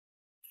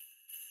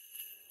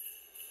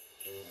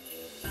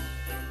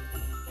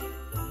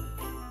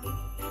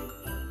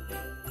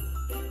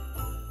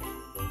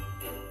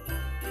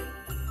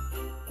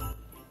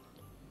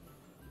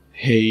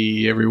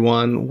Hey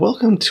everyone,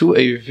 welcome to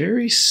a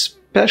very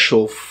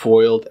special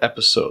foiled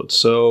episode.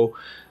 So,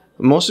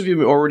 most of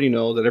you already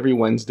know that every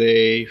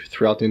Wednesday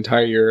throughout the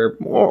entire year,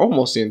 or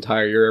almost the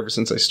entire year ever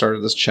since I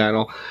started this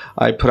channel,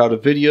 I put out a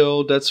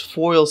video that's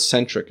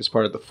foil-centric as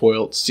part of the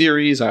foiled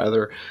series. I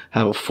either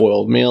have a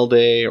foiled mail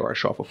day, or I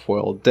show off a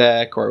foiled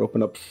deck, or I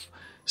open up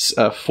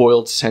a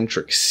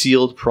foiled-centric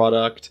sealed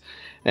product.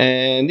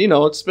 And, you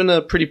know, it's been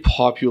a pretty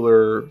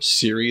popular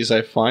series,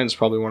 I find. It's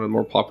probably one of the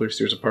more popular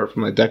series apart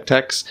from my deck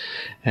techs.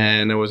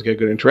 And I always get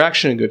good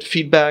interaction and good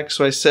feedback.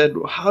 So I said,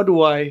 how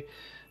do I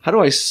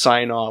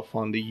sign off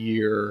on the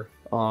year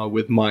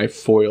with my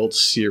foiled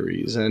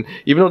series? And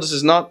even though this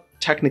is not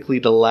technically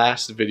the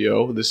last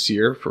video this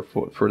year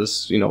for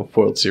this, you know,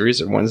 foiled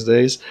series on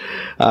Wednesdays,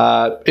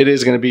 it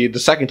is going to be the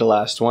second to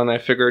last one. I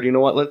figured, you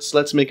know what,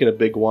 let's make it a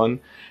big one.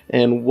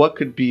 And what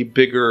could be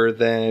bigger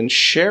than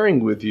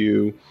sharing with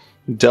you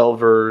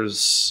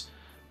Delver's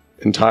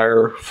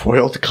entire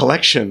foiled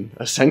collection?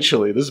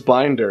 Essentially, this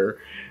binder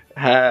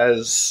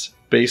has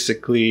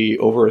basically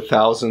over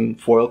 1,000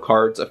 foil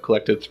cards I've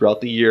collected throughout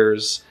the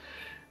years.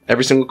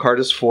 Every single card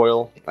is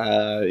foil.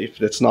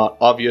 If it's not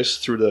obvious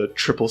through the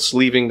triple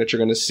sleeving that you're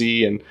going to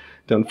see and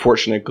the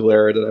unfortunate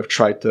glare that I've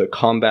tried to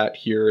combat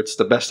here, it's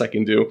the best I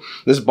can do.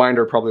 This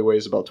binder probably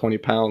weighs about 20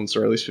 pounds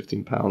or at least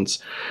 15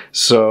 pounds.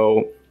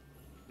 So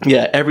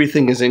yeah,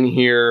 everything is in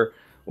here,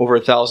 over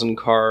 1,000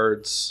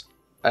 cards.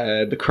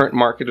 The current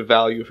market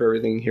value for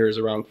everything here is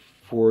around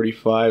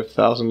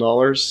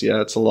 $45,000.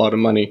 Yeah, it's a lot of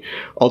money.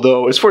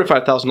 Although it's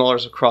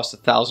 $45,000 across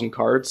 1,000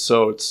 cards,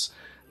 so it's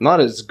not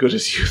as good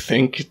as you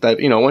think. That,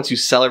 you know, once you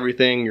sell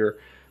everything, you're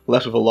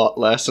left with a lot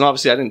less. And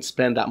obviously, I didn't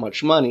spend that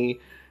much money.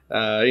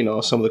 You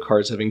know, some of the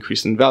cards have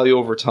increased in value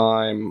over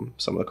time.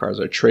 Some of the cards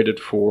I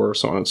traded for,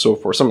 so on and so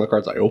forth. Some of the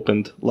cards I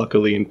opened,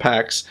 luckily, in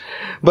packs.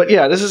 But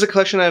yeah, this is a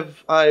collection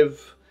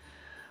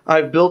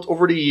I've built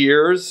over the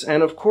years,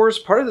 and of course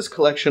part of this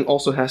collection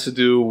also has to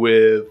do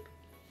with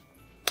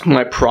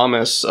my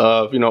promise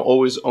of, you know,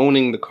 always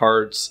owning the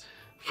cards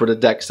for the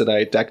decks that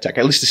I deck tech,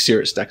 at least the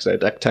serious decks that I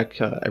deck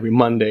tech every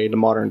Monday, the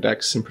modern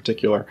decks in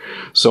particular.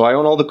 So I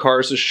own all the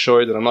cards to show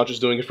you that I'm not just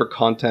doing it for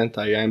content.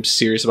 I am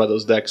serious about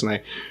those decks, and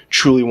I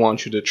truly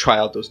want you to try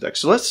out those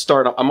decks. So let's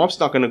start. I'm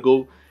obviously not going to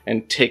go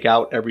and take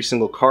out every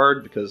single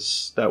card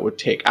because that would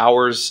take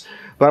hours.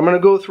 But I'm going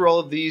to go through all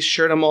of these,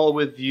 share them all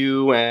with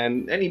you,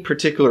 and any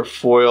particular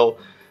foil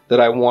that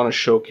I want to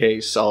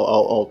showcase,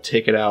 I'll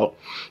take it out.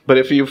 But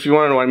if you want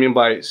to know what I mean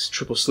by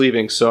triple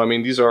sleeving, so I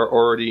mean these are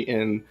already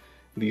in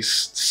these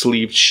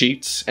sleeved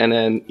sheets, and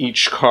then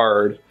each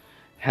card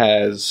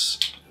has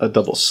a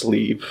double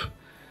sleeve.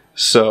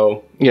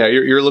 So yeah,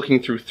 you're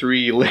looking through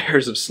 3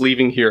 layers of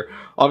sleeving here.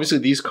 Obviously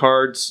these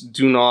cards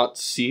do not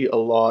see a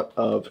lot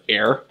of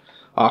air,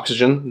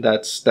 oxygen.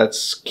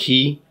 That's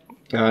key.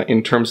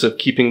 In terms of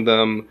keeping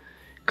them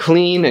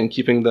clean and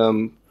keeping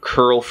them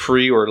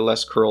curl-free or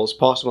less curl as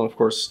possible, and of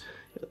course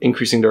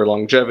increasing their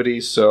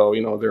longevity. So,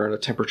 you know, they're in a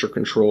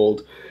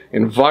temperature-controlled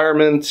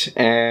environment,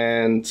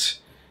 and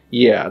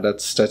yeah,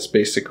 that's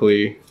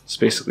basically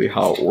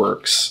how it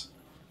works.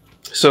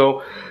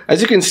 So,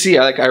 as you can see,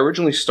 I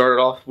originally started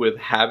off with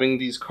having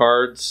these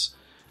cards.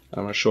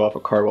 I'm going to show off a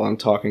card while I'm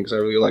talking because I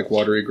really like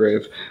Watery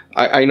Grave.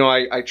 I know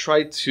I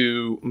tried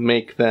to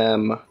make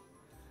them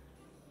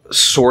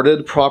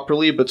sorted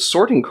properly, but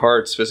sorting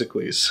cards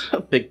physically is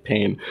a big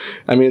pain.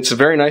 I mean, it's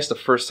very nice the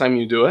first time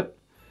you do it,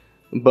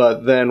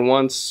 but then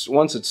once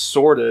it's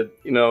sorted,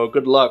 you know,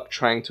 good luck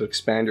trying to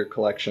expand your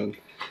collection.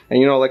 And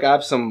you know, like I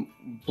have some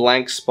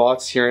blank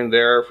spots here and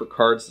there for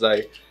cards that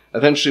I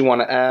eventually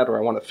want to add, or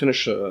I want to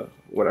finish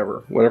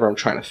whatever I'm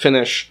trying to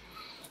finish.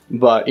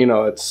 But you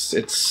know, it's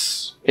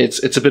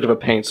a bit of a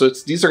pain. So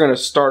these are going to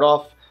start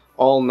off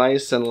all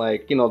nice and,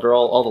 like, you know, they're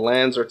all the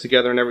lands are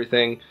together and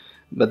everything.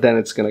 But then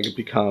it's going to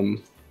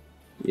become,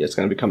 yeah, it's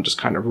going to become just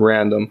kind of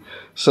random.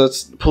 So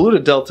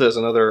Polluted Delta is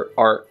another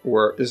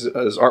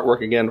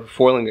artwork again,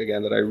 foiling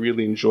again, that I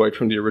really enjoyed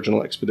from the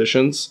original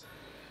expeditions.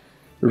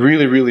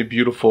 Really, really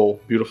beautiful,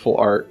 beautiful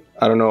art.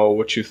 I don't know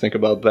what you think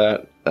about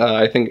that.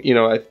 I think, you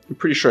know, I'm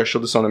pretty sure I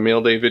showed this on a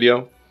mail day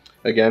video,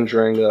 again,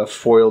 during the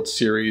foiled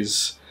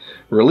series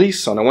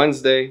release on a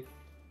Wednesday.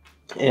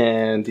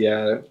 And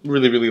yeah,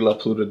 really, really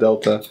love Polluted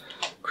Delta.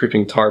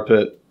 Creeping Tar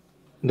Pit,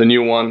 the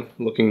new one,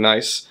 looking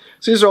nice.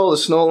 So these are all the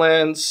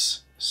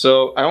snowlands.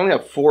 So I only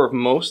have 4 of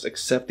most,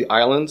 except the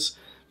islands,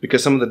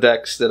 because some of the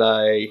decks that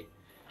I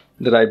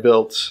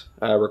built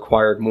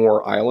required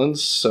more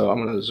islands. So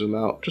I'm going to zoom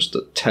out just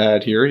a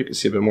tad here. You can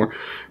see a bit more.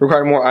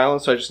 Required more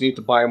islands, so I just need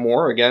to buy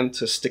more, again,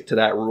 to stick to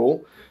that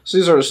rule. So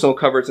these are the snow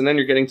covers, and then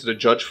you're getting to the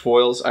judge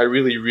foils. I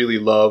really, really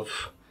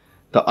love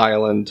the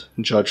island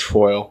judge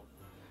foil.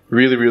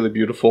 Really, really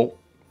beautiful.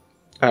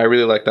 I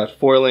really like that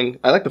foiling.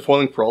 I like the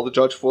foiling for all the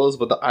judge foils,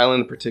 but the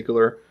island in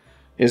particular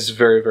is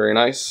very, very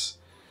nice.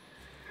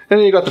 And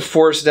then you got the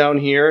forest down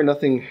here,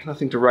 nothing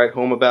to write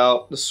home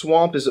about. The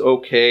swamp is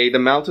okay. The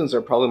mountains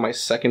are probably my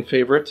second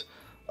favorite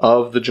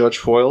of the judge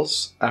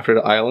foils after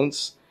the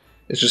islands.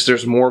 It's just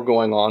there's more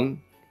going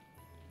on.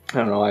 I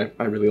don't know,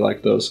 I really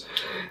like those.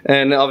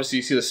 And obviously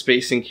you see the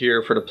spacing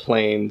here for the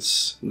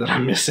planes that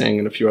I'm missing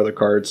and a few other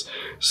cards.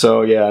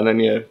 So yeah, and then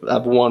you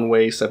have one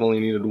waste. I've only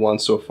needed one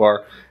so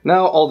far.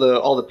 Now all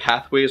the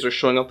pathways are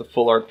showing up, the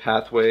full art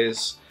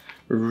pathways.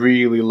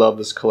 Really love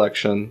this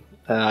collection.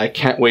 I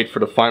can't wait for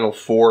the final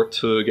 4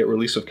 to get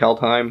released with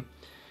Kaldheim.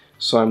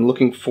 So I'm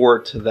looking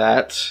forward to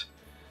that.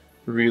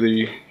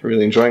 Really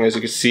enjoying. As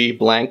you can see,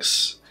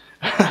 blanks.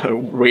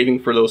 Waiting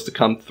for those to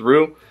come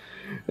through.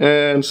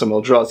 And some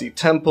Eldrazi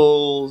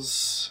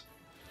Temples,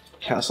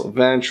 Castle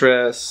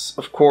Vantress.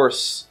 Of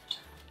course,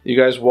 you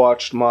guys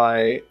watched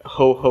my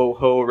Ho Ho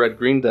Ho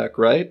Red-Green deck,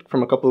 right?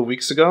 From a couple of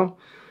weeks ago.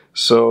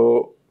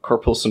 So,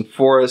 Carpulson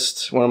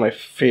Forest, one of my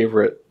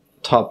favorite,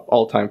 top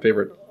all-time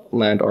favorite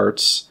land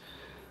arts.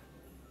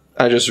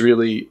 I just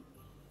really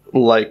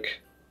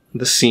like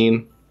the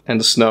scene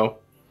and the snow.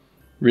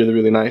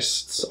 Really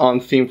nice. It's on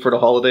theme for the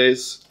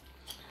holidays.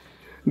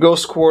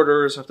 Ghost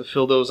Quarters, have to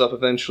fill those up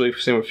eventually.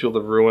 Same with Field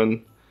of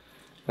Ruin.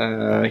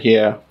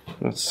 Yeah,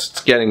 it's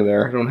getting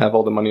there. I don't have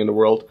all the money in the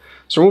world.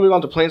 So we're moving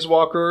on to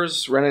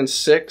Planeswalkers. Ran in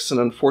 6, an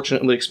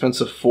unfortunately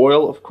expensive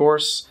foil, of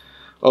course.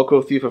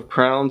 Oko Thief of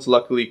Crowns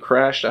luckily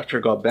crashed after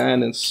it got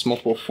banned in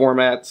multiple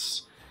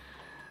formats.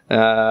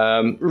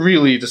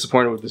 Really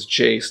disappointed with this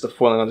Jace, the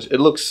foiling on this. It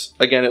looks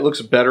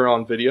better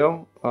on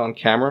video, on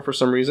camera for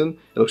some reason.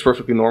 It looks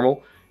perfectly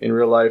normal. In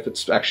real life,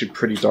 it's actually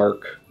pretty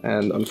dark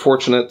and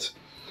unfortunate.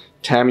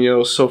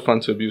 Tameo, so fun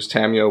to abuse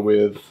Tameo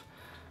with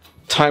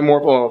Time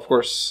Warp. Oh, of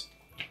course,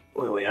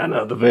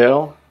 Liliana the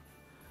Veil.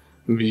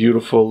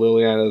 Beautiful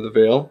Liliana the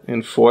Veil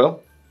in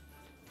foil.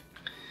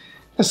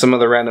 And some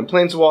other random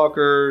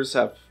Planeswalkers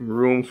have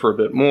room for a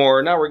bit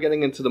more. Now we're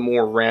getting into the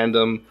more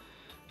random.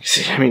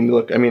 I mean,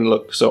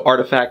 look. So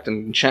Artifact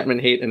and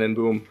Enchantment Hate, and then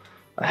boom,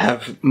 I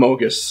have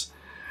Mogus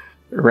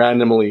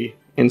randomly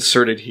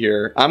inserted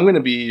here. I'm going to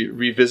be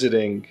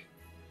revisiting.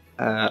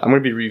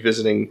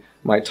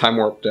 My Time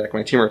Warp deck,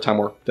 my Temur Time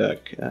Warp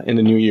deck in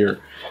the new year.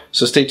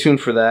 So stay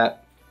tuned for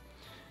that.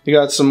 You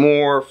got some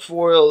more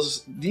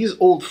foils. These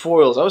old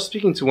foils, I was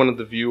speaking to one of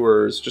the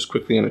viewers just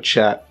quickly in a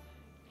chat,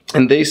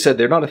 and they said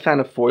they're not a fan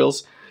of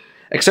foils,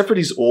 except for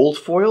these old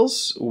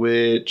foils,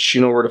 which,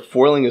 you know, where the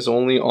foiling is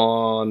only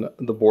on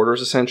the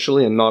borders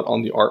essentially and not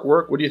on the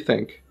artwork. What do you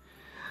think?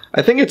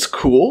 I think it's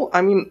cool.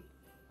 I mean,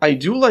 I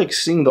do like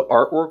seeing the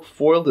artwork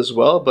foiled as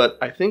well, but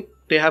I think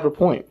they have a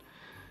point.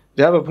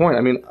 They have a point.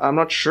 I mean, I'm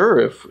not sure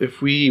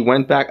if we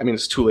went back. I mean,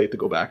 it's too late to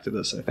go back to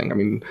this, I think. I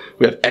mean,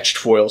 we have etched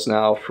foils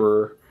now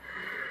for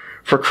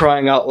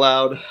crying out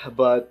loud.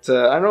 But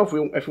I don't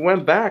know, if we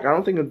went back, I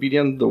don't think it would be the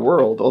end of the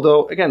world.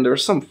 Although, again, there are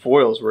some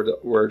foils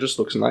where it just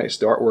looks nice.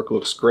 The artwork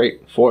looks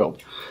great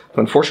foiled.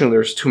 But unfortunately,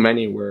 there's too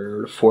many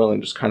where the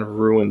foiling just kind of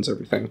ruins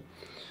everything.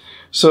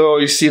 So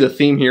you see the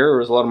theme here.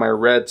 There's a lot of my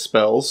red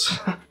spells.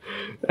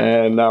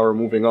 And now we're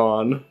moving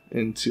on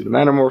into the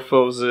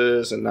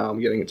Manamorphoses, and now I'm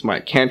getting into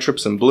my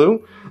cantrips in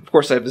blue. Of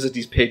course, I visit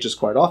these pages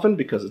quite often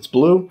because it's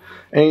blue.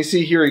 And you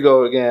see, here we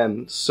go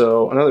again.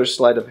 So another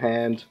sleight of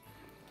hand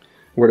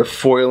where the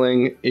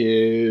foiling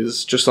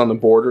is just on the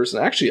borders.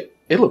 And actually,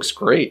 it looks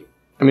great.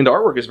 I mean, the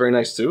artwork is very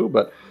nice too,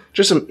 but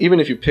just even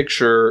if you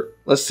picture,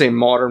 let's say,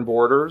 modern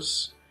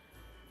borders,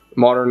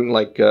 modern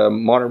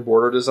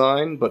border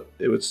design, but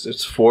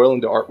it's foil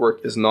and the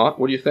artwork is not.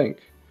 What do you think?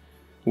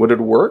 Would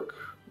it work?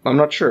 I'm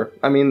not sure.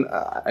 I mean,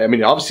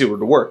 obviously it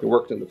would work. It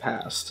worked in the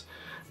past,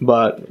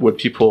 but would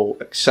people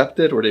accept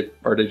it, or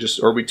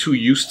are we too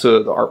used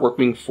to the artwork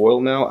being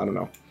foiled now? I don't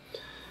know.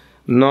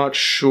 Not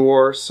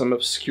sure. Some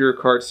obscure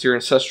cards here.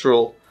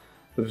 Ancestral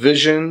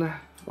Vision.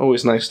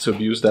 Always nice to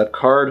abuse that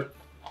card.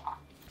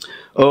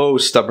 Oh,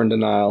 Stubborn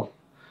Denial.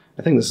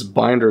 I think this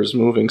binder is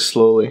moving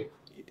slowly.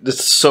 This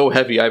is so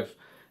heavy. I've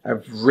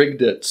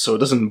rigged it so it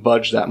doesn't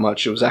budge that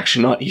much. It was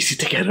actually not easy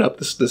to get it up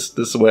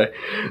this way.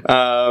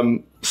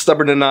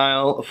 Stubborn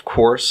Denial, of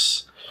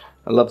course.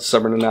 I love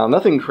Stubborn Denial.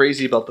 Nothing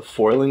crazy about the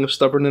foiling of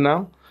Stubborn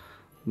Denial,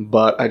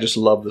 but I just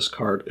love this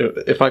card.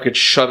 If I could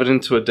shove it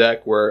into a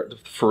deck where the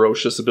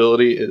Ferocious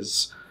ability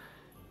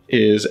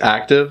is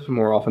active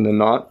more often than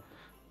not,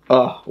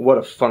 what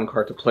a fun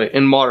card to play.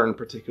 In Modern in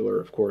particular,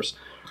 of course.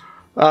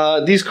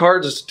 These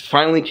cards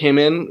finally came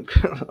in.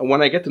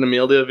 When I get to the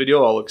mail day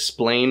video, I'll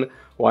explain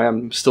why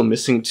I'm still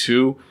missing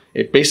 2.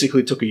 It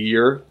basically took a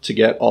year to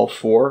get all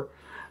 4.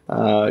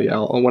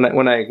 Yeah,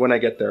 when I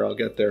get there, I'll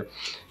get there.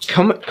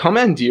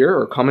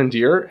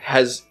 Commandeer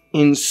has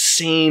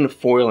insane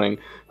foiling.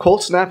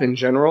 Cold Snap in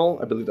general,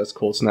 I believe that's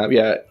Cold Snap,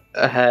 yeah,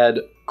 had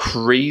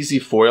crazy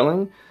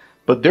foiling,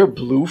 but their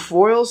blue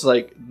foils,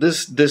 like,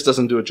 this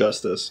doesn't do it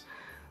justice.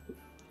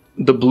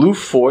 The blue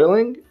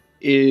foiling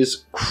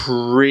is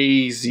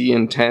crazy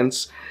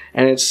intense,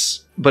 and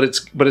it's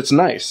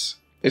nice.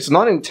 It's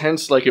not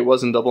intense like it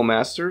was in Double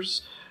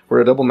Masters, where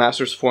a Double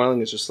Masters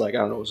foiling is just like, I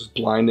don't know, it's just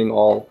blinding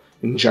all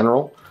in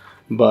general.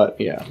 But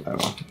yeah, I don't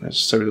know, I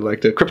just really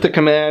liked it. Cryptic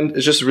Command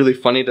is just really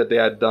funny that they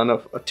had done a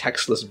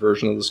textless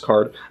version of this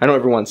card. I know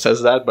everyone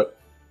says that, but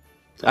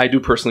I do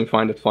personally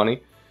find it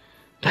funny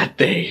that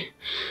they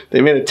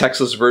made a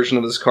textless version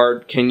of this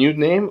card. Can you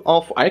name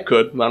all? I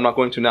could, but I'm not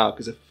going to now,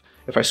 because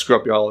If I screw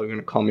up, y'all are going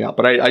to call me out.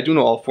 But I do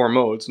know all 4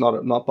 modes, not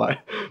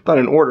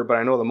in order, but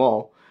I know them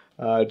all.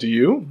 Do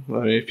you?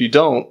 If you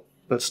don't,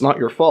 that's not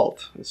your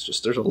fault. It's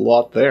just there's a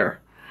lot there.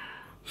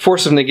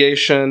 Force of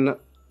Negation.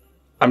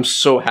 I'm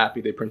so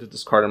happy they printed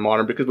this card in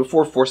Modern, because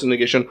before Force of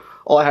Negation,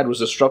 all I had was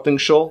Disrupting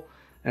Shoal,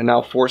 and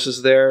now Force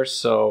is there,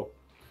 so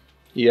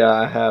yeah,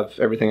 I have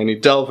everything I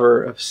need.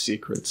 Delver of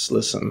Secrets.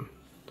 Listen,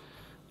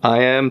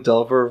 I am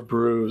Delver of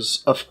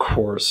Brews. Of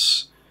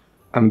course,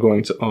 I'm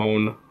going to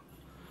own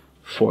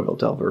foil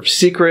Delver of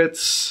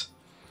Secrets.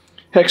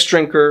 Hex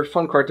Drinker,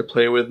 fun card to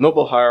play with.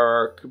 Noble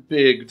Hierarch,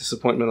 big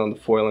disappointment on the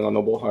foiling on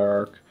Noble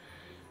Hierarch.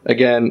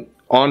 Again,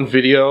 on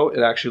video,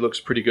 it actually looks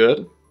pretty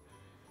good.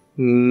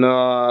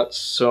 Not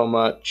so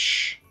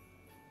much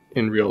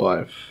in real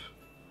life.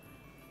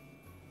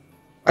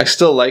 I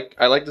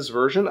like this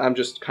version. I'm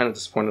just kind of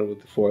disappointed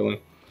with the foiling.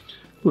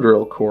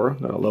 Looter Core.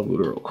 I love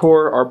Looter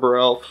Core. Arbor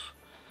Elf.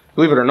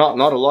 Believe it or not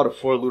a lot of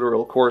foil Looter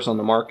Cores on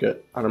the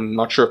market. I'm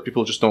not sure if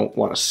people just don't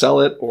want to sell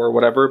it or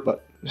whatever,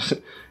 but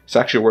it's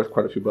actually worth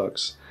quite a few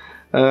bucks.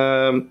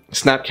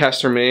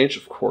 Snapcaster Mage,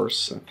 of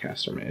course.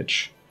 Snapcaster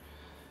Mage.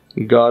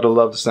 Gotta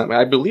love the Snap.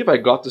 I believe I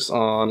got this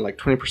on like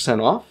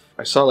 20% off.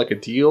 I saw like a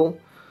deal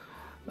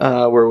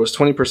where it was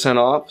 20%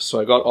 off,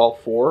 so I got all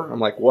 4. I'm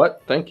like,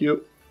 what? Thank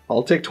you.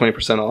 I'll take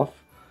 20% off.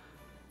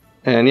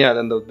 And yeah,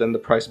 then the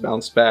price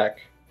bounced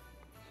back.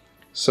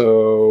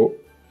 So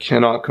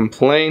cannot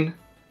complain.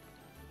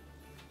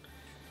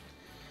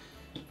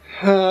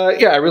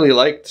 Yeah, I really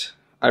liked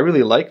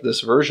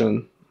this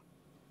version.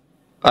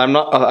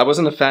 I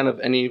wasn't a fan of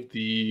any of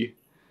the.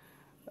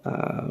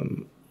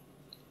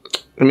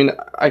 I mean,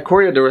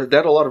 Ikoria, they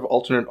had a lot of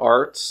alternate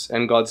arts,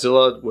 and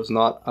Godzilla was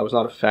not. I was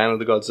not a fan of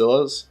the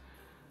Godzillas,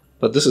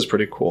 but this is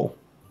pretty cool.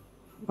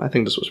 I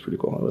think this was pretty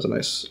cool. It was a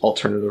nice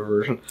alternative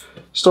version.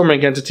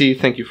 Storming Entity,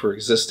 thank you for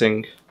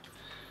existing.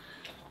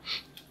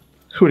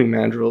 Hooting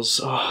Mandrills,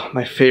 oh,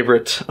 my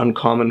favorite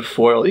uncommon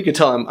foil. You can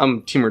tell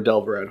I'm Teamer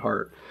Delver at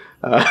heart.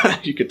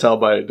 You could tell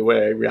by the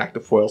way I react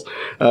to foils,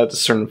 to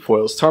certain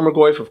foils.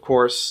 Tarmogoyf, of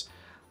course.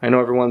 I know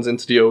everyone's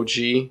into the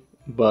OG,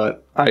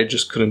 but I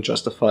just couldn't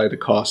justify the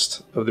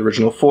cost of the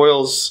original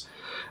foils.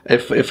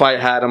 If I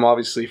had them,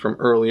 obviously, from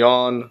early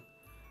on,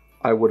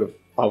 I would have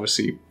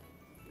obviously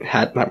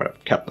I would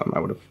have kept them. I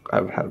would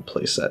have had a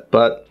playset.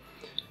 But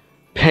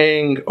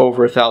paying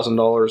over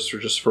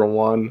 $1,000 for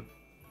one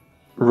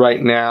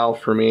right now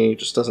for me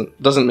just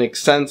doesn't make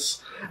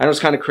sense. I know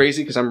it's kind of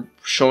crazy because I'm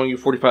showing you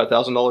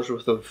 $45,000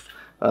 worth of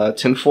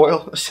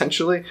tinfoil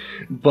essentially,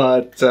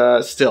 but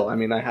still, I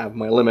mean, I have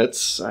my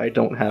limits. I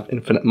don't have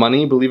infinite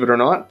money, believe it or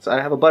not.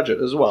 I have a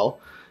budget as well,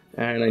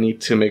 and I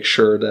need to make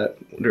sure that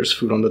there's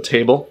food on the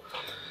table.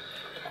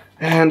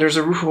 And there's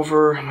a roof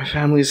over my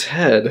family's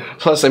head.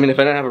 Plus, I mean, if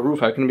I didn't have a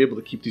roof, I couldn't be able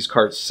to keep these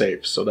cards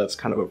safe, so that's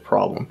kind of a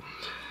problem.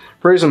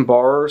 Brazen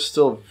Borrower,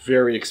 still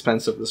very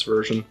expensive, this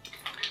version.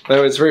 By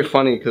the way, it's very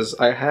funny because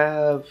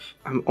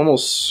I'm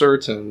almost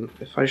certain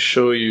if I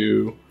show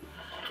you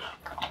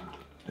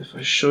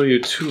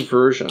 2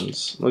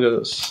 versions, look at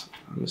this.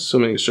 I'm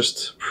assuming it's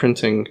just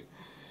printing,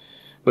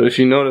 but if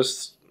you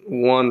notice,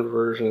 one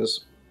version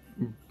is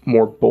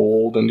more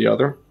bold than the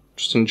other,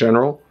 just in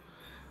general.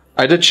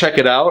 I did check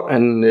it out,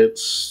 and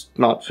it's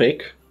not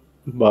fake,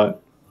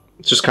 but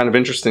it's just kind of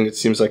interesting. It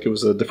seems like it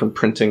was a different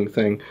printing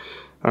thing.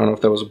 I don't know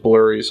if that was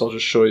blurry, so I'll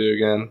just show you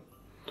again.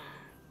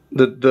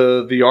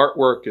 The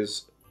artwork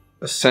is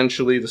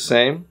essentially the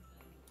same,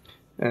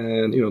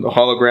 and you know, the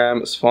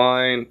hologram is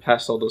fine,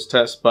 passed all those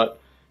tests, but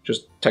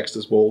just text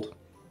is bold.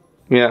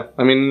 Yeah,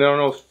 I mean, I don't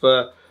know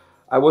if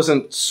I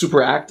wasn't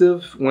super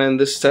active when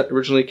this set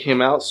originally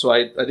came out, so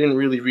I didn't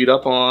really read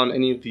up on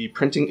any of the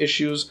printing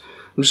issues.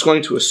 I'm just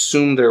going to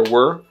assume there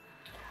were.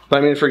 But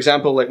I mean, for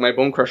example, like my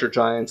Bone Crusher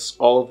Giants,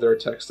 all of their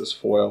text is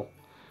foil.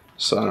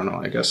 So I don't know,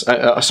 I guess.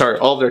 Sorry,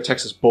 all of their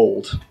text is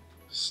bold.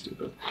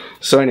 Stupid.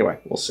 So anyway,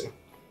 we'll see.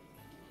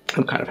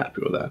 I'm kind of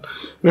happy with that.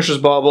 Mishra's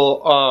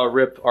Bauble,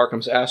 RIP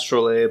Arkham's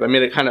Astrolabe. I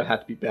mean, it kind of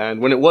had to be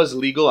banned. When it was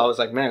legal, I was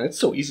like, man, it's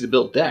so easy to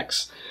build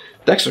decks.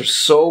 Decks are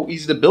so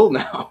easy to build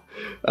now.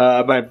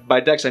 By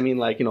decks, I mean,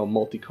 like, you know,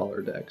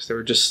 multicolor decks. They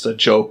were just a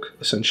joke,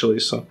 essentially,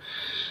 so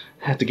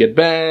had to get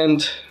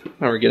banned.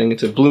 Now we're getting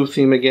into blue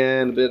theme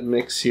again, a bit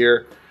mix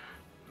here.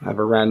 I have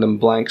a random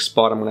blank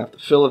spot I'm gonna have to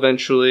fill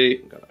eventually.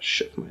 Gotta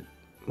shift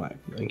my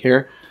thing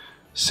here.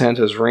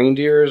 Santa's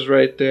Reindeer is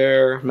right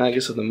there.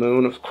 Magus of the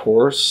Moon, of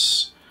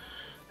course.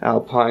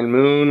 Alpine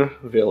Moon,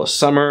 Veil of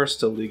Summer,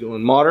 still legal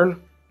in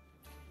Modern.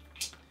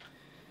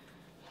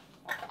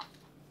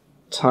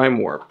 Time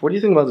Warp. What do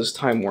you think about this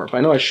Time Warp?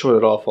 I know I showed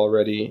it off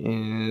already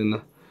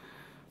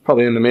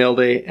probably in the mail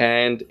day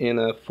and in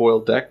a foil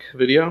deck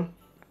video.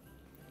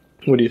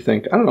 What do you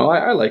think? I don't know,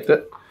 I liked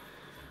it.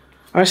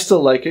 I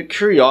still like it.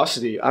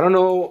 Curiosity. I don't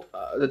know,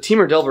 the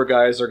Teamer Delver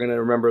guys are going to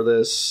remember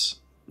this.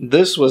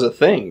 This was a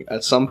thing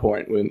at some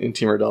point in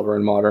Teamer Delver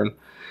in Modern.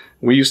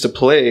 We used to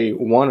play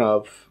one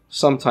of,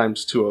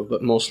 sometimes 2 of,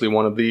 but mostly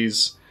one of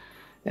these.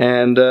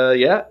 And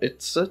yeah,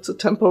 it's a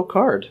tempo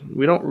card.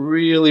 We don't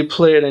really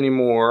play it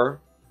anymore,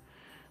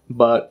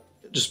 but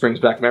It just brings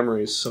back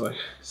memories, so I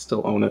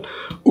still own it.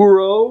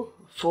 Uro,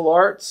 full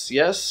arts,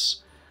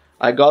 yes.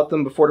 I got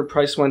them before the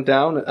price went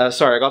down.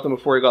 Sorry, I got them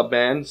before he got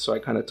banned, so I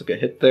kind of took a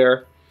hit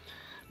there.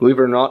 Believe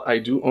it or not, I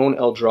do own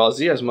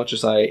Eldrazi. As much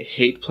as I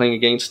hate playing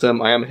against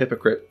them, I am a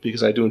hypocrite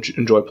because I do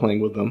enjoy playing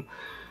with them.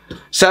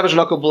 Savage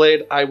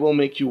Knuckleblade, I will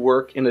make you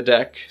work in a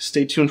deck.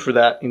 Stay tuned for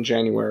that in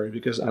January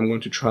because I'm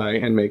going to try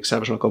and make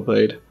Savage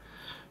Knuckleblade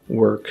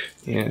work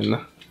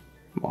in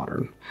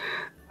Modern.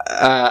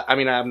 I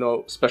mean, I have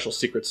no special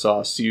secret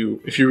sauce.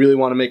 If you really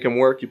want to make him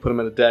work, you put him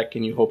in a deck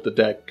and you hope the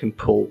deck can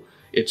pull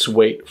its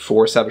weight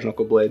for Savage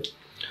Knuckleblade.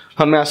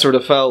 Huntmaster of the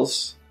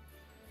Fells.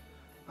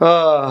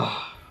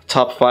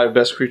 Top 5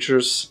 best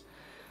creatures.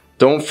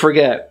 Don't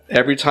forget,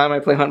 every time I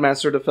play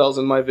Huntmaster of the Fells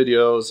in my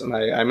videos, and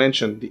I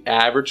mentioned the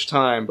average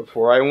time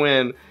before I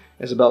win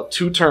is about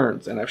 2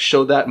 turns, and I've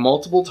showed that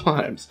multiple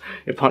times.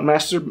 If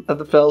Huntmaster of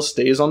the Fells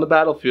stays on the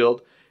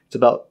battlefield, it's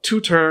about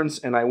 2 turns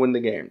and I win the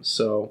game.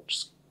 So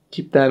just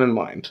keep that in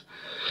mind.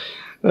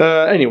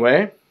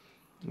 Anyway,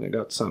 I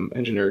got some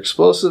Engineer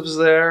Explosives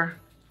there.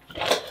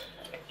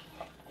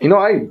 You know,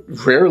 I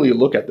rarely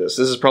look at this.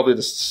 This is probably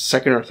the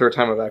second or third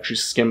time I've actually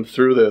skimmed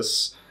through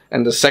this.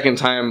 And the second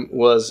time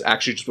was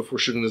actually just before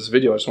shooting this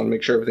video. I just want to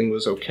make sure everything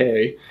was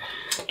okay.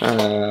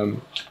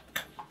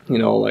 You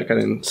know, like I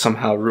didn't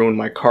somehow ruin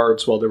my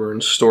cards while they were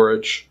in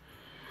storage.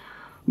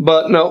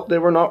 But no, they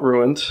were not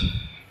ruined.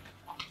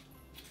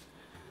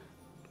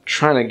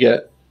 Trying to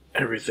get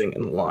everything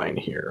in line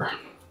here.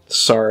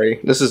 Sorry,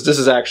 this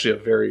is actually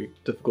a very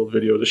difficult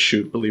video to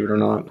shoot, believe it or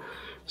not.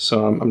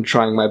 So I'm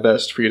trying my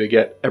best for you to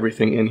get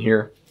everything in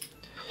here.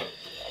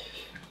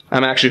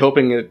 I'm actually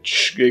hoping it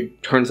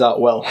turns out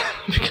well,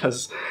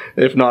 because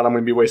if not, I'm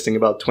going to be wasting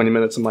about 20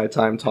 minutes of my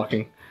time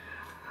talking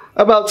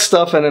about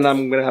stuff, and then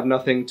I'm going to have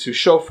nothing to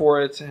show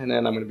for it, and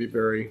then I'm going to be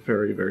very,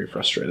 very, very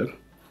frustrated.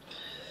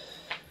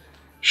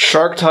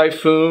 Shark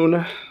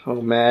Typhoon.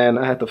 Oh man,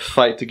 I had to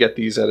fight to get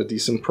these at a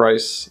decent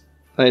price.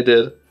 I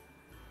did.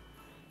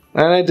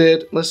 And I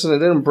did. Listen, it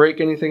didn't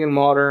break anything in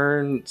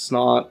Modern. It's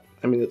not...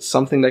 I mean, it's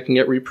something that can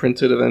get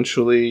reprinted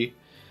eventually.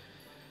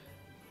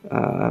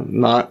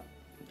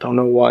 Don't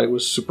know why it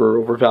was super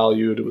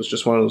overvalued. It was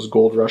just one of those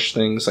gold rush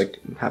things, like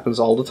happens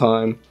all the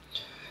time.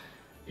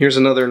 Here's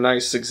another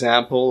nice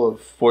example of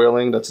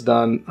foiling that's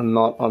done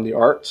not on the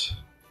art.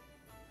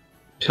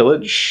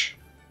 Pillage.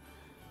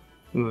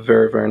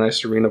 Very, very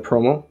nice arena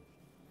promo. I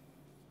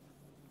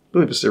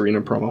believe it's the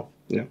arena promo,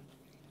 yeah.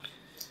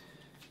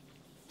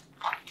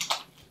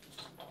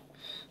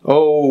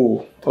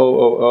 Oh.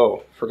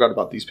 Forgot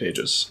about these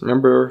pages.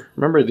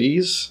 Remember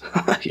these?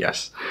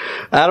 Yes.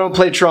 I don't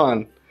play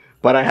Tron,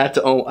 but I had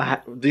to own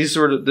this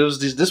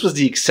was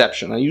the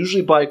exception. I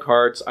usually buy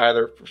cards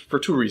either for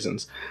 2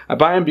 reasons. I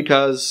buy them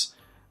because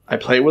I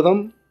play with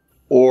them,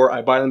 or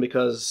I buy them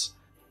because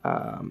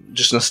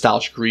just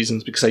nostalgic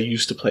reasons, because I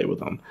used to play with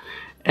them.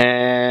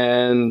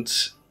 And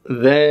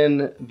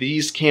then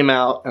these came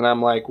out and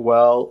I'm like,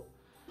 well,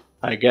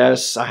 I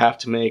guess I have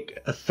to make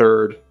a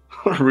third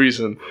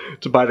reason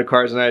to buy the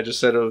cards, and I just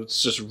said, oh,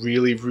 it's just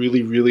really,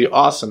 really, really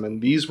awesome.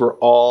 And these were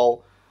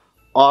all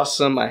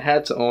awesome. I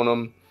had to own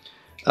them.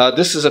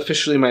 This is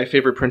officially my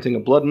favorite printing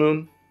of Blood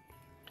Moon.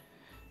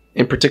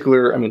 In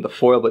particular, I mean the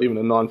foil, but even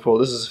the non-foil,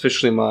 this is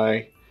officially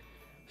my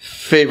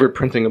favorite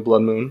printing of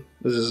Blood Moon.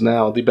 This is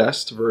now the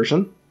best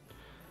version.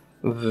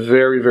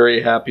 Very,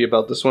 very happy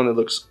about this one. It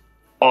looks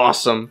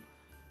awesome.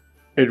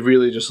 It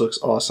really just looks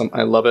awesome.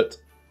 I love it.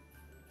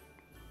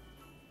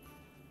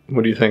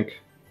 What do you think?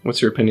 What's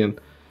your opinion?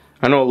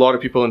 I know a lot of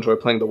people enjoy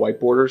playing the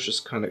white borders,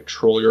 just kind of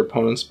troll your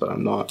opponents, but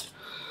I'm not.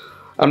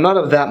 I'm not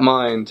of that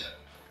mind.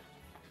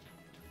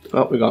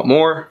 Oh, we got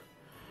more.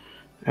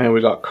 And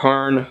we got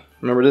Karn.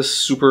 Remember this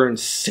super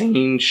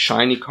insane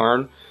shiny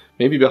Karn?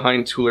 Maybe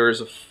behind 2 layers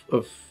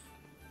of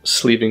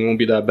sleeving won't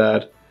be that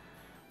bad.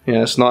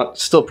 Yeah, it's not,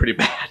 still pretty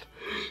bad.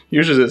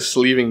 Usually the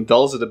sleeving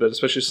dulls it a bit,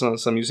 especially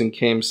since I'm using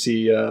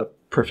KMC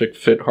Perfect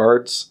Fit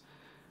Hards.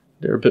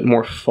 They're a bit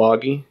more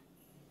foggy.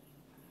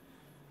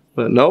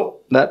 But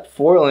nope, that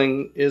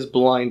foiling is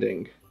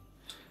blinding.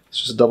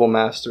 It's just double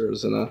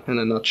masters in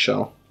a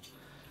nutshell.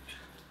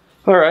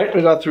 Alright,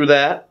 we got through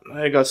that.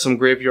 I got some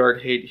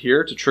graveyard hate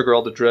here to trigger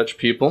all the dredge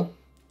people.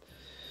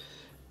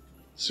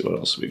 Let's see what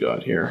else we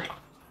got here.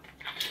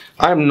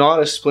 I'm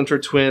not a Splinter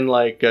Twin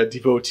like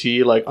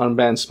devotee, like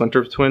unbanned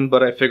Splinter Twin,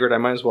 but I figured I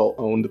might as well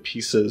own the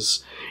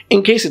pieces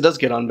in case it does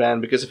get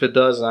unbanned, because if it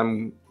does,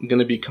 I'm going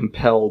to be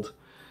compelled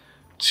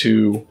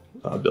to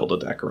build a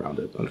deck around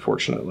it,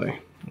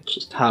 unfortunately. It's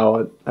just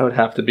how I would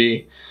have to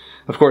be.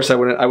 Of course, I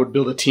would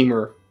build a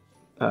teamer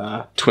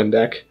twin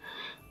deck,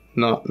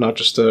 not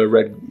just a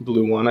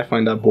red-blue one. I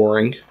find that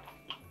boring.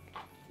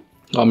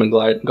 Goblin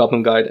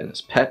Guide and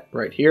his pet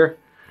right here.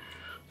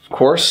 Of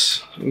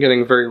course, I'm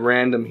getting very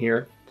random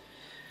here.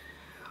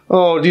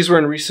 Oh, these were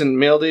in recent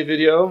mail day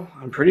video.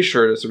 I'm pretty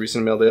sure it's a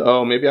recent mail day.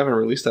 Oh, maybe I haven't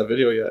released that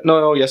video yet.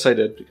 No, yes I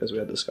did, because we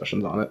had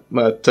discussions on it.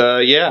 But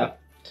yeah.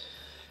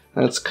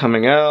 That's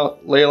coming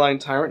out. Leyline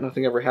Tyrant,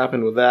 nothing ever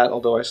happened with that,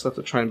 although I still have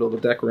to try and build a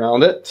deck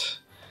around it.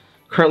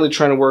 Currently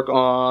trying to work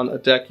on a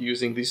deck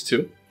using these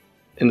 2.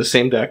 in the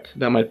same deck.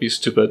 That might be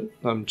stupid.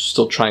 I'm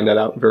still trying that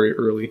out very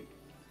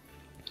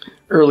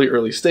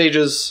early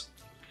stages.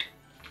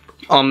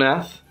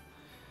 Omnath.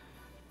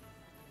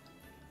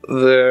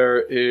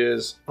 There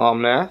is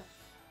Omnath.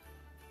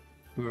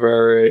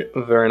 Very,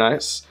 very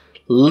nice.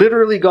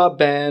 Literally got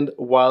banned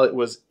while it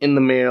was in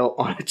the mail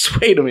on its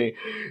way to me.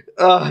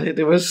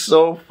 It was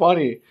so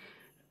funny.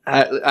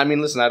 I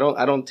mean, listen, I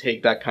don't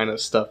take that kind of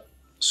stuff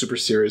super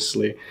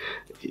seriously.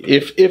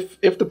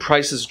 If the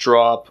prices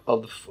drop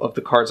of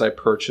the cards I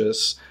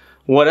purchase,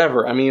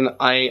 whatever. I mean,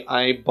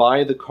 I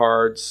buy the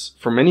cards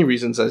for many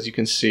reasons, as you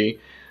can see,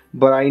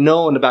 but I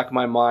know in the back of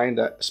my mind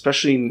that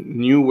especially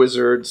new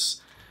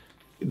wizards,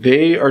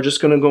 they are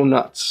just gonna go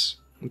nuts.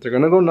 They're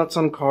gonna go nuts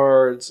on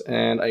cards,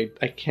 and I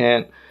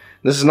can't.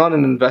 This is not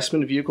an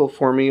investment vehicle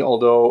for me,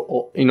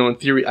 although, you know, in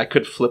theory, I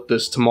could flip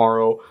this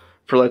tomorrow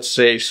for, let's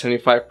say,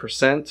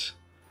 75%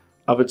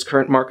 of its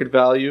current market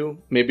value.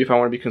 Maybe if I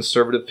want to be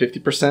conservative,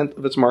 50%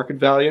 of its market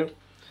value.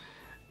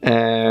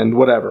 And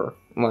whatever.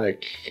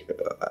 Like,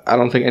 I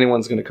don't think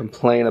anyone's going to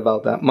complain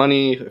about that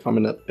money if I'm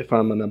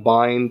in a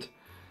bind.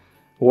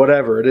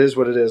 Whatever, it is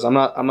what it is. I'm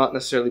not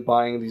necessarily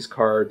buying these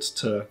cards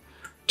to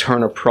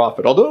turn a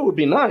profit. Although it would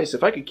be nice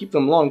if I could keep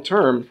them long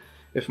term.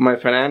 If my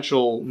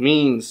financial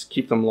means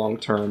keep them long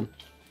term,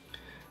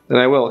 then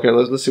I will. Okay,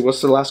 let's see. What's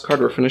the last card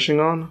we're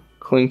finishing on?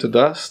 Cling to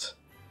Dust.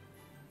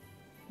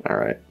 All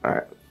right.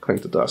 Cling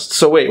to Dust.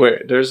 So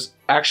wait. There's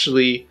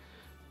actually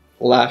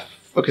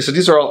Okay, so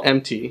these are all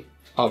empty,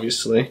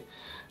 obviously.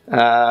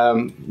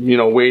 You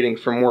know, waiting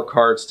for more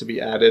cards to be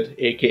added,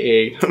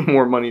 aka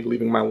more money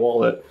leaving my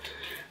wallet.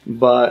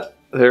 But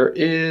there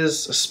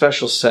is a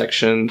special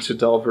section to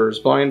Delver's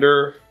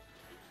binder.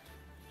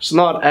 It's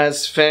not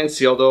as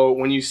fancy, although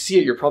when you see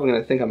it, you're probably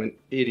going to think I'm an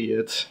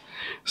idiot.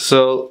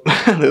 So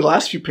the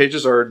last few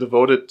pages are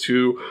devoted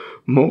to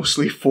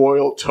mostly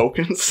foil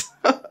tokens.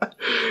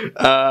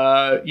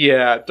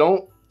 Yeah,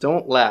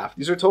 don't laugh.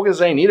 These are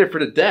tokens I needed for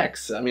the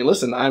decks. I mean,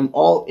 listen, I'm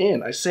all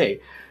in. I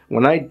say,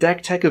 when I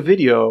deck tech a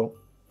video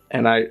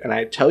and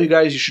I tell you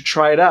guys you should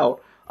try it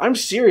out, I'm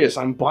serious.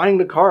 I'm buying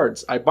the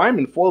cards. I buy them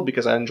in foil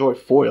because I enjoy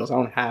foils. I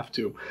don't have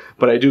to,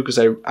 but I do because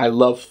I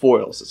love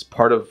foils. It's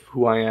part of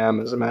who I am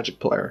as a Magic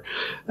player.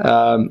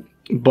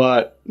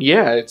 But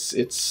yeah,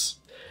 it's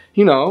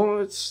you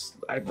know,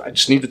 I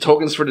just need the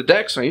tokens for the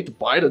deck, so I need to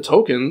buy the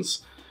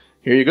tokens.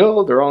 Here you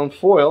go. They're all in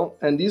foil,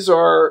 and these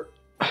are.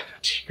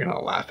 You're gonna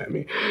laugh at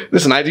me.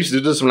 Listen, I used to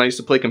do this when I used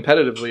to play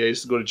competitively. I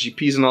used to go to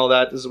GPs and all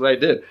that. This is what I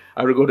did.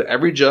 I would go to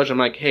every judge. I'm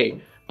like,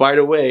 hey, by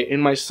the way, in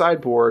my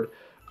sideboard,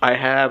 I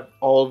have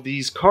all of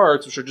these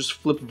cards, which are just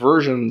flipped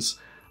versions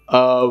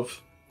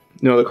of,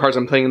 you know, the cards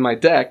I'm playing in my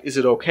deck. Is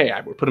it okay?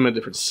 I would put them in a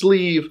different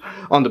sleeve.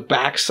 On the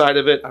back side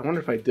of it, I wonder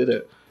if I did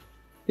it.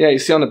 Yeah, you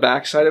see on the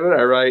back side of it,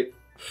 I write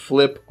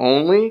flip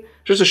only,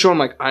 just to show them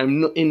like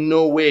I'm in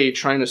no way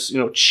trying to, you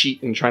know,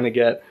 cheat and trying to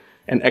get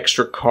an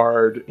extra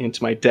card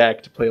into my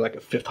deck to play like a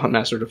 5th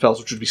Huntmaster of the Fells,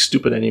 which would be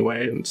stupid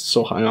anyway, and it's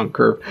so high on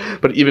curve.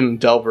 But even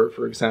Delver,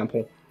 for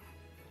example,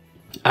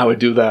 I would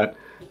do that.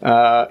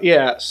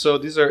 Yeah, so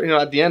these are, you know,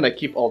 at the end I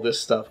keep all this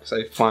stuff because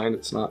I find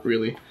it's not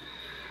really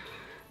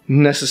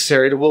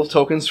necessary. The wolf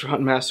tokens for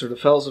Huntmaster of the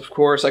Fells, of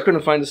course. I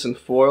couldn't find this in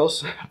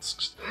foils.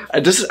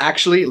 This is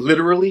actually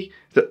literally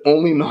the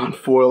only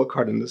non-foil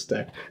card in this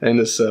deck, in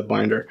this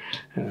binder.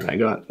 And I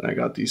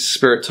got these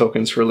spirit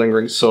tokens for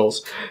Lingering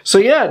Souls. So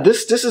yeah,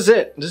 this is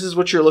it. This is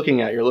what you're looking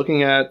at. You're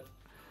looking at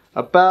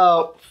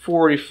about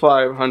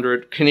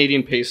 4,500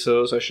 Canadian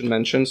pesos, I should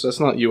mention. So that's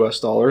not US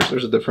dollars.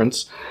 There's a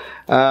difference.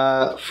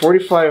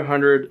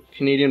 4,500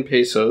 Canadian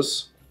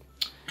pesos.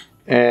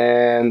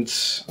 And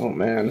oh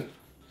man.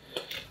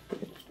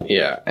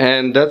 Yeah,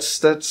 and that's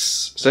did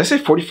I say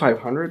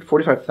 4,500?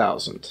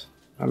 45,000.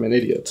 I'm an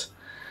idiot.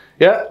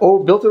 Yeah,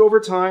 built it over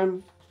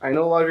time. I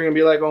know a lot of you are going to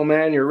be like, oh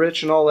man, you're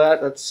rich and all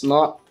that. That's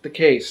not the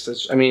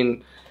case. I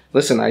mean,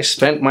 listen, I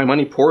spent my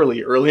money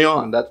poorly early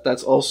on.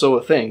 That's also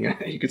a thing.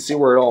 You can see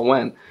where it all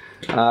went.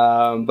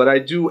 But I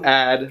do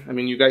add, I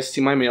mean, you guys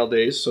see my mail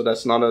days, so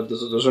that's not a,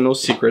 those are no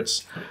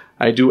secrets.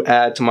 I do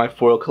add to my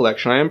foil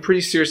collection. I am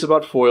pretty serious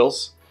about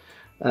foils.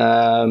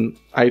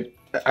 I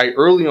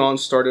early on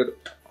started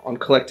on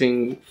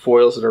collecting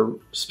foils that are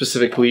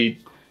specifically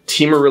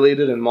Teamer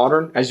related and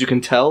modern. As you can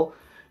tell,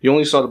 you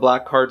only saw the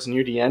black cards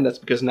near the end. That's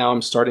because now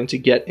I'm starting to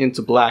get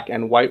into black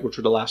and white, which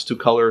were the last two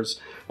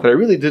colors that I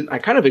really did. I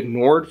kind of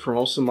ignored for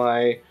most of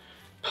my,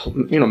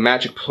 you know,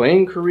 Magic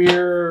playing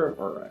career,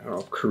 or I don't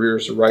know if career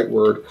is the right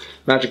word,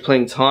 Magic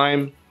playing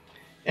time.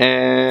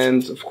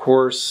 And of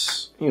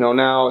course, you know,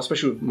 now,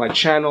 especially with my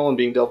channel and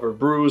being Delver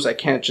Brews, I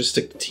can't just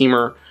stick to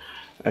Teamer.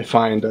 I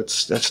find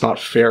that's not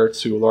fair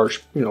to a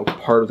large, you know,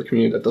 part of the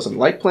community that doesn't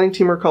like playing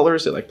Teamer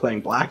colors. They like playing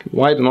black and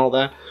white and all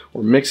that,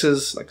 or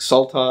mixes like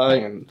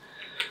Sultai and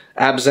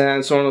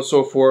Abzan, so on and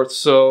so forth.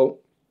 So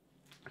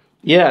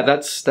yeah,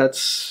 that's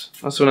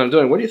what I'm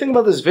doing. What do you think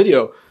about this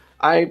video?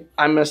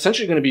 I'm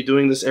essentially going to be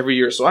doing this every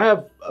year. So I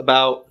have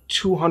about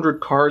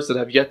 200 cards that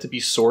have yet to be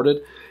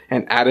sorted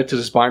and added to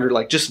this binder,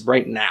 like just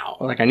right now.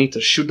 Like I need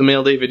to shoot the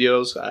mail day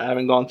videos. I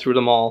haven't gone through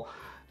them all.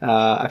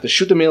 I have to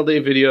shoot the mail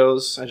day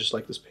videos. I just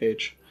like this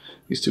page.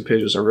 These two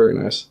pages are very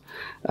nice.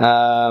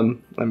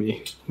 Let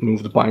me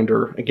move the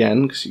binder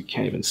again because you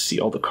can't even see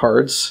all the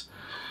cards.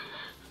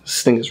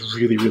 This thing is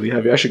really, really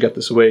heavy. I should get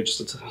this away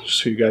just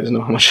so you guys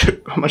know how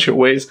much it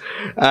weighs.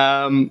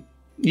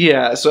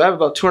 Yeah, so I have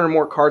about 200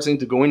 more cards I need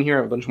to go in here. I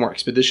have a bunch more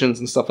expeditions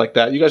and stuff like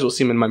that. You guys will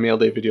see them in my mail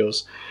day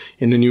videos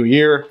in the new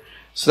year.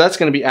 So that's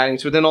going to be adding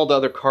to it. Then all the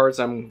other cards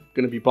I'm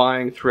going to be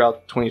buying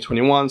throughout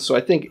 2021. So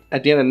I think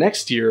at the end of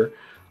next year,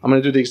 I'm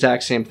going to do the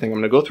exact same thing. I'm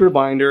going to go through a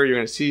binder. You're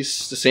going to see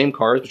the same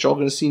cards, but you're all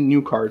going to see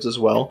new cards as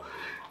well.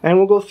 And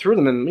we'll go through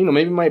them. And, you know,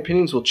 maybe my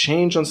opinions will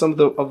change on some of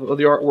the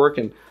artwork.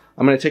 And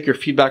I'm going to take your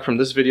feedback from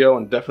this video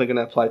and definitely going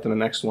to apply it to the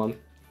next one.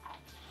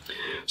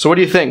 So what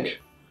do you think?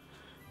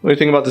 What do you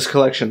think about this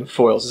collection of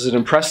foils? Is it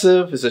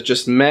impressive? Is it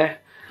just meh?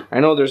 I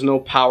know there's no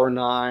Power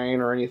 9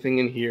 or anything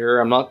in here.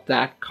 I'm not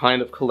that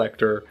kind of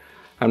collector.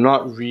 I'm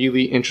not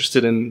really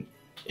interested in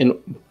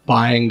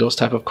buying those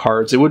type of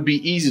cards. It would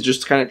be easy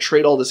just to kind of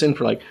trade all this in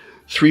for like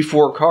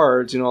 3-4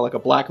 cards, you know, like a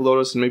Black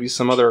Lotus and maybe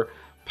some other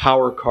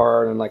power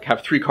card and like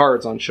have 3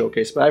 cards on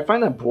showcase. But I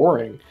find that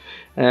boring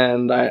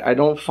and I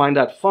don't find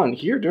that fun.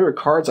 Here, there are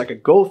cards I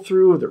could go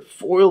through. They're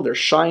foiled, they're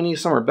shiny.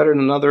 Some are better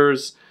than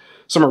others.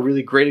 Some are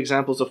really great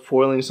examples of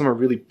foiling. Some are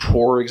really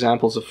poor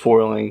examples of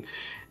foiling.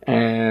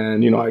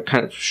 And, you know, I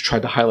kind of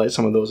tried to highlight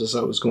some of those as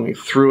I was going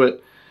through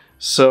it.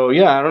 So,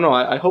 yeah, I don't know.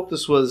 I hope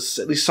this was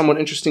at least somewhat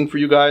interesting for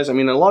you guys. I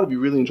mean, a lot of you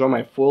really enjoy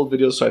my foiled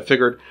videos, so I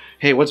figured,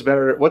 hey, what's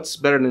better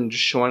than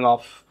just showing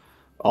off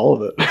all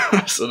of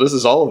it? So this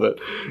is all of it.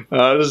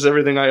 This is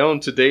everything I own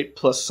to date,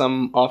 plus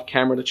some off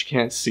camera that you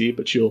can't see,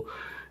 but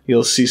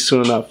you'll see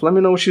soon enough. Let me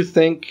know what you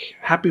think.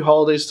 Happy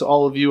holidays to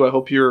all of you. I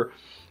hope you're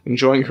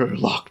enjoying your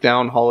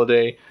lockdown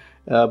holiday,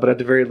 but at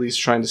the very least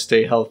trying to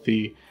stay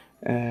healthy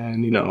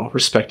and, you know,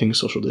 respecting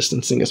social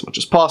distancing as much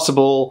as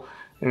possible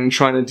and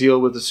trying to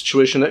deal with the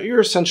situation that you're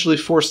essentially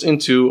forced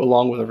into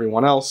along with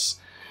everyone else.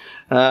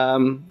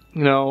 You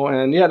know,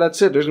 and yeah,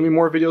 that's it. There's gonna be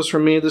more videos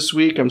from me this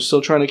week. I'm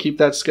still trying to keep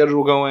that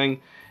schedule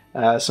going.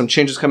 Some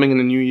changes coming in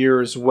the new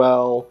year as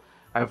well.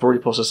 I've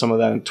already posted some of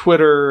that on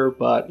Twitter,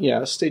 but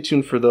yeah, stay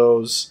tuned for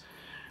those.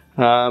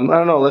 I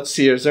don't know, let's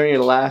see, is there any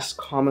last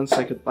comments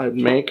I'd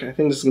make? I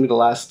think this is going to be the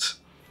last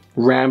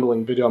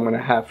rambling video I'm going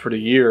to have for the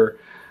year.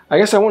 I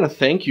guess I want to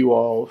thank you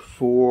all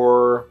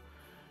for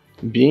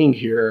being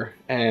here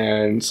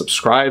and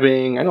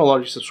subscribing. I know a lot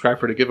of you subscribe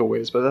for the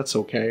giveaways, but that's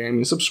okay. I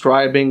mean,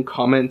 subscribing,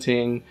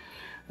 commenting,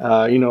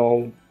 you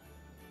know,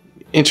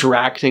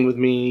 interacting with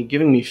me,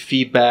 giving me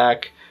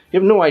feedback. You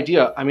have no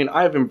idea. I mean,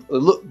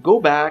 go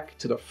back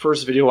to the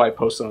first video I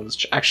posted on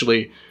this.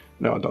 Actually,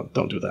 no,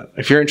 don't do that.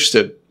 If you're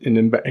interested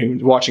in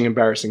watching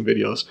embarrassing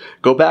videos,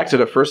 go back to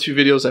the first few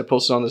videos I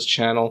posted on this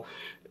channel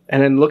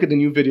and then look at the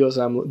new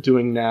videos I'm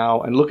doing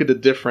now and look at the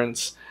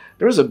difference.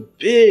 There's a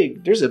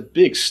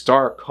big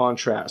stark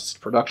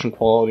contrast, production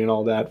quality and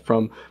all that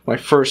from my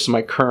first to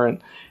my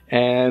current.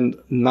 And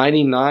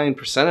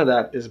 99% of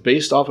that is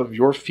based off of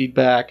your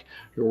feedback,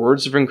 your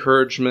words of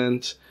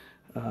encouragement.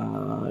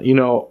 You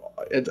know,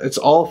 it's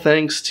all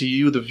thanks to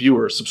you, the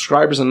viewers,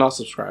 subscribers and not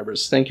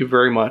subscribers. Thank you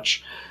very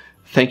much.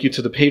 Thank you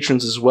to the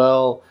patrons as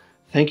well.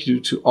 Thank you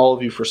to all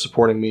of you for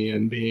supporting me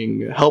and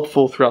being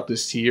helpful throughout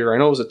this year. I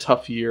know it was a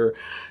tough year.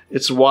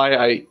 It's why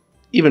I,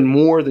 even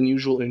more than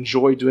usual,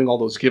 enjoy doing all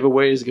those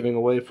giveaways, giving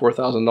away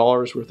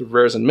 $4,000 worth of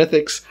rares and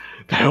mythics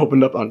that I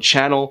opened up on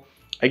channel.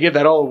 I give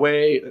that all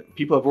away.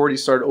 People have already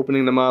started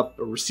opening them up,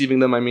 or receiving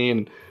them, I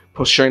mean,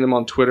 sharing them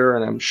on Twitter,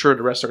 and I'm sure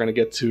the rest are going to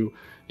get to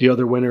the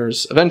other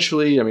winners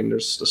eventually. I mean,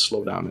 there's a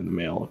slowdown in the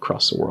mail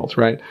across the world,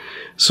 right?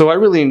 So I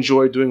really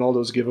enjoy doing all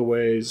those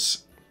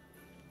giveaways,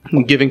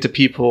 giving to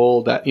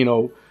people that, you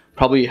know,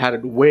 probably had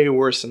it way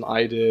worse than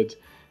I did,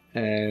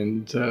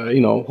 and, you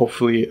know,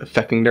 hopefully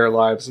affecting their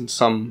lives in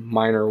some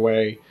minor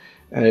way.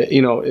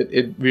 You know,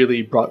 it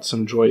really brought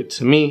some joy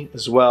to me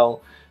as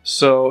well.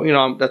 So, you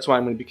know, that's why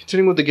I'm going to be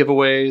continuing with the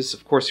giveaways.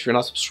 Of course, if you're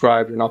not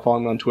subscribed, you're not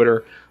following me on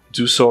Twitter,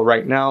 do so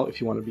right now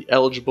if you want to be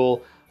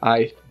eligible.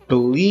 I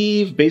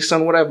believe, based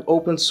on what I've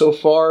opened so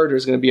far,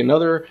 there's going to be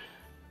another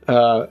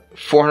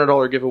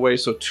 $400 giveaway,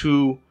 so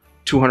 2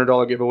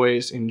 $200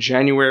 giveaways in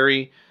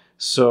January.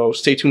 So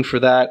stay tuned for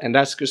that. And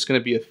that's just going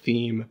to be a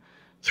theme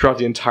throughout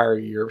the entire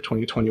year of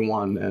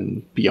 2021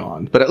 and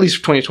beyond. But at least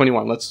for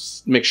 2021,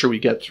 let's make sure we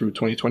get through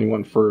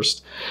 2021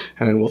 first,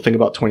 and then we'll think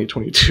about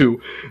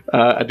 2022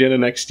 at the end of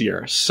next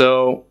year.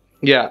 So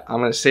yeah, I'm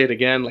going to say it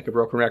again like a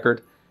broken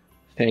record.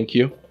 Thank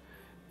you.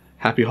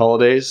 Happy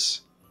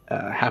holidays.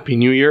 Happy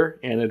New Year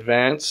in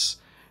advance.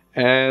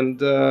 And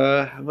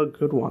have a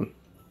good one.